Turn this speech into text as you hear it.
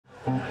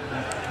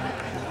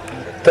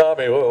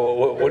Tommy,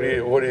 what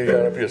do you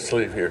got up your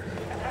sleeve here?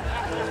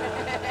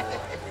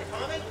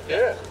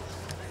 Yeah.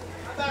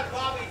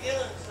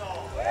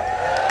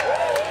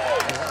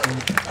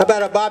 How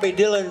about a Bobby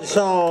Dylan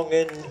song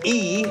in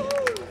E?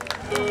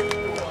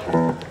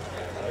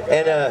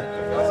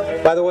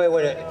 And by the way,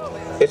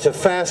 it's a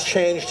fast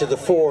change to the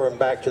 4 and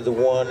back to the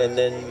 1 and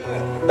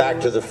then back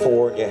to the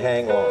 4 and you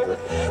hang longer.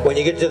 When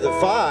you get to the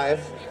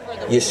 5,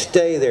 you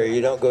stay there.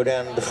 You don't go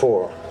down to the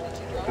 4.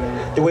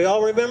 Do we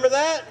all remember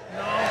that?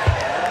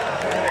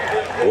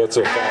 What's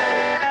a 5?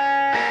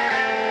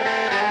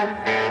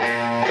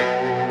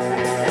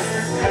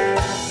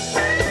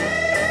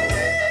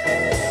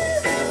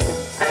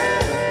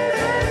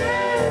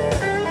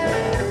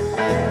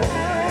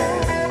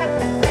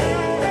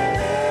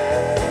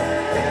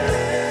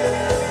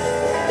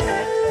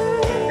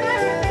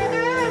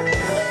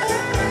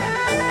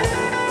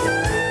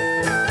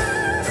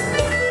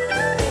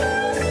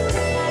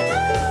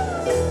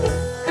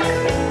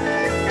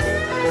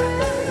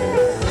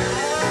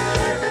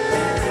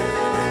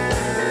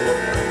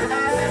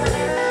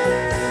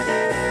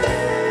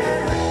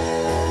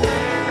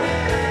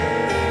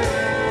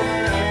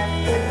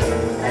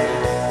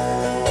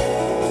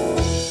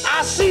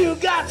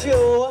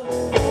 Your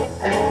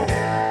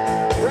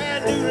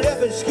brand new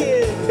leopard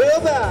skin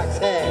pillbox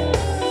hat.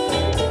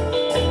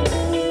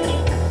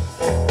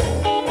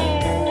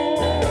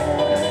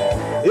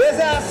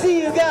 Yes, I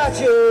see you got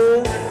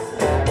your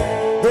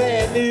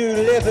brand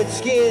new leopard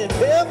skin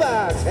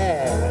pillbox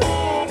hat.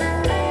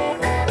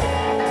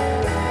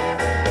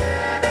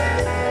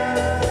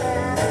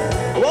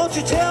 Won't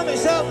you tell me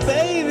something,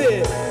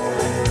 baby?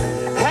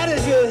 How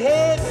does your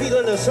head feel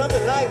under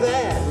something like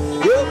that?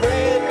 Your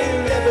brand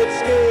new leopard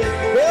skin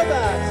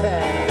pillbox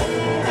hat.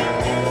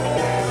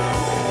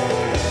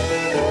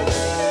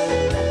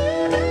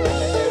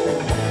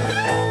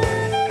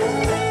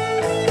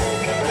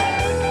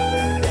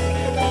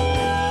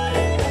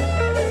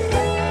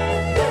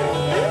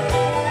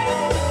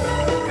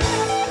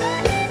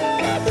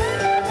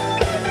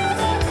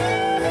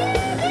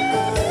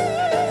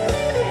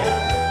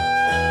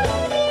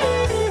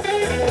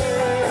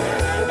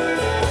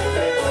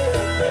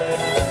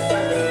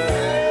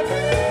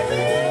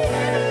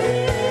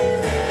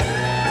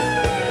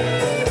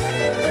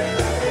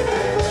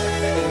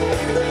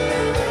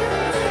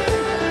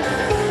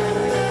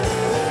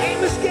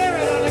 Amos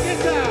Garrett on the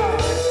guitar.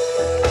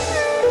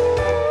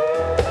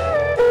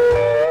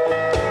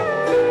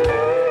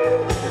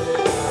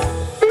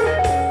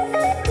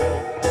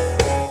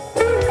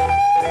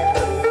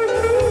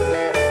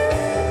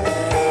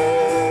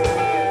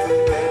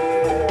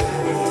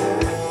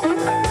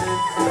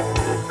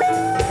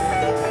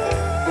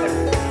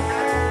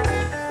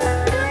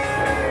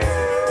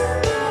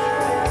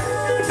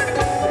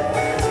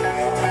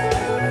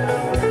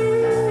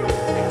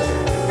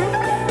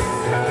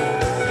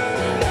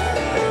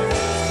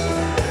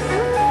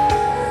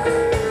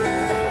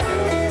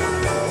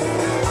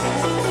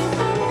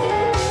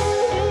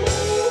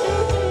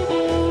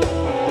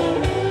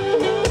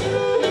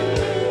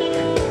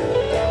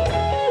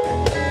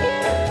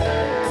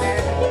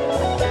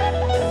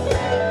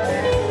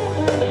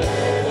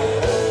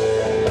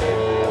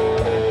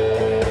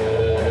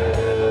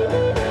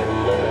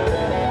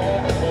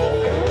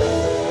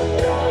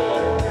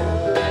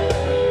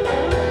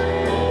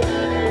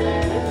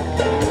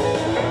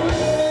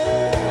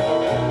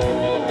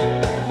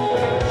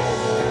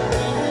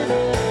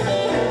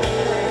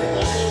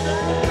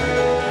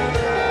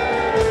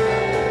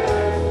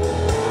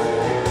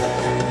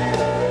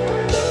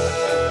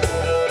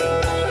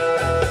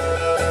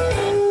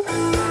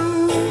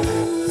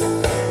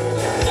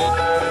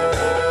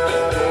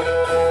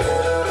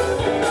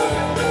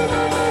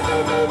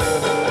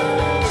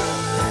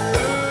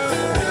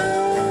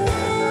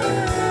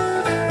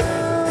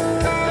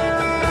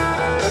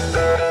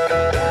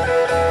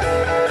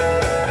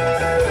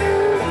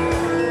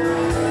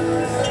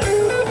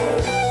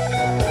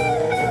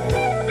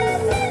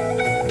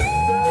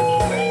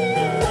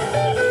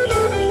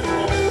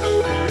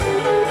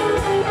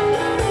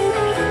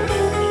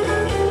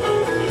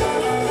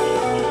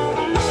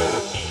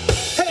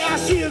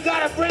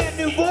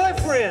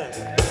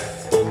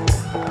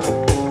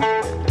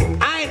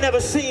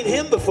 Seen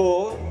him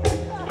before.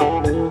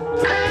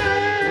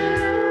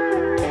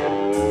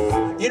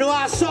 You know,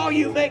 I saw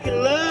you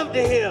making love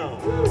to him.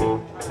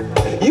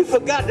 You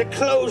forgot to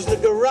close the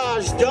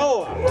garage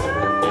door.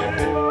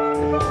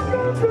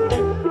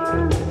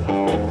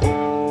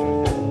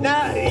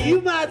 Now, you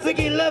might think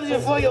he loves you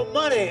for your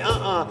money.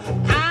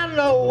 I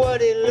know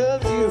what he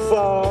loves you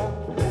for.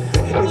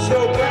 It's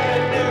your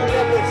brand new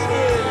leopard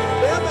skin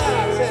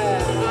pillbox hat.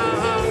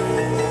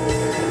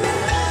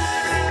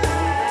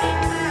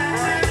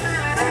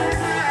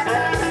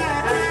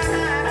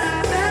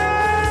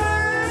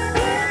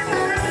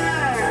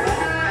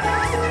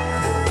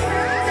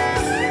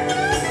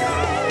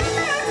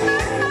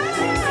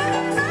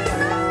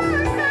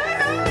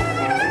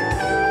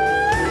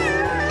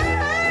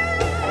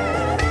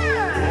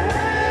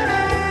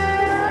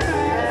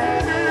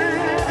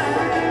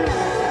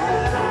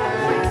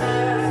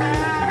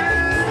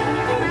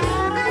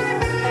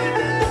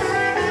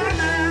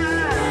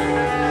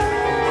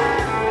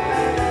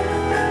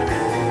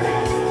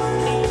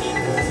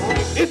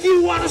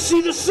 see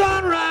the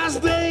sunrise,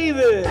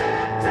 baby.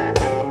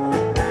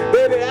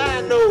 Baby,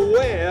 I know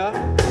where.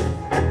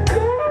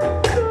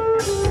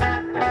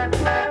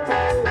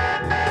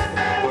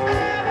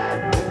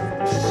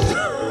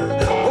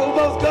 We'll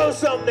both go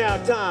some now,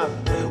 Tom.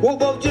 We'll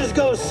both just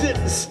go sit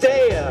and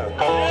stare.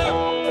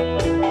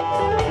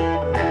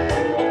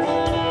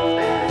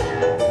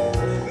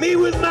 Me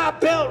with my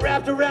belt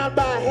wrapped around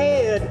my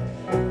head,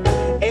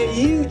 and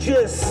you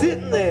just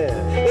sitting there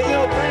in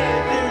your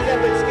brand new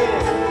leopard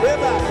skin.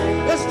 Everybody,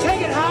 let's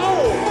take it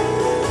home.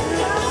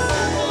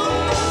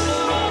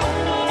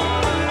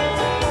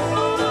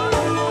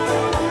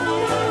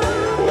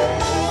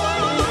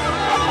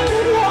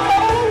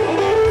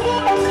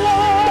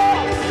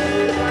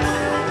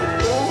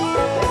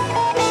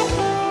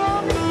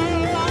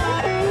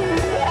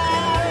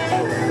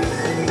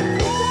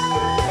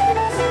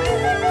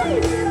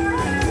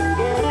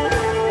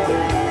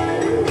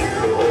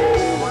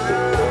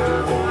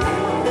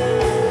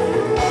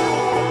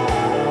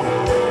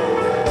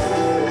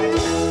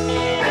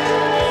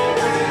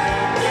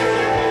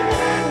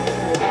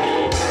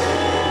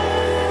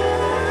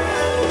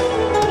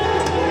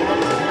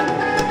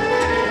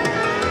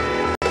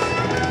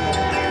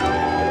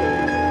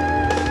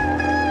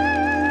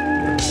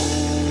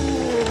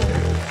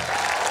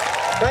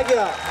 Thank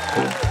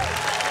you.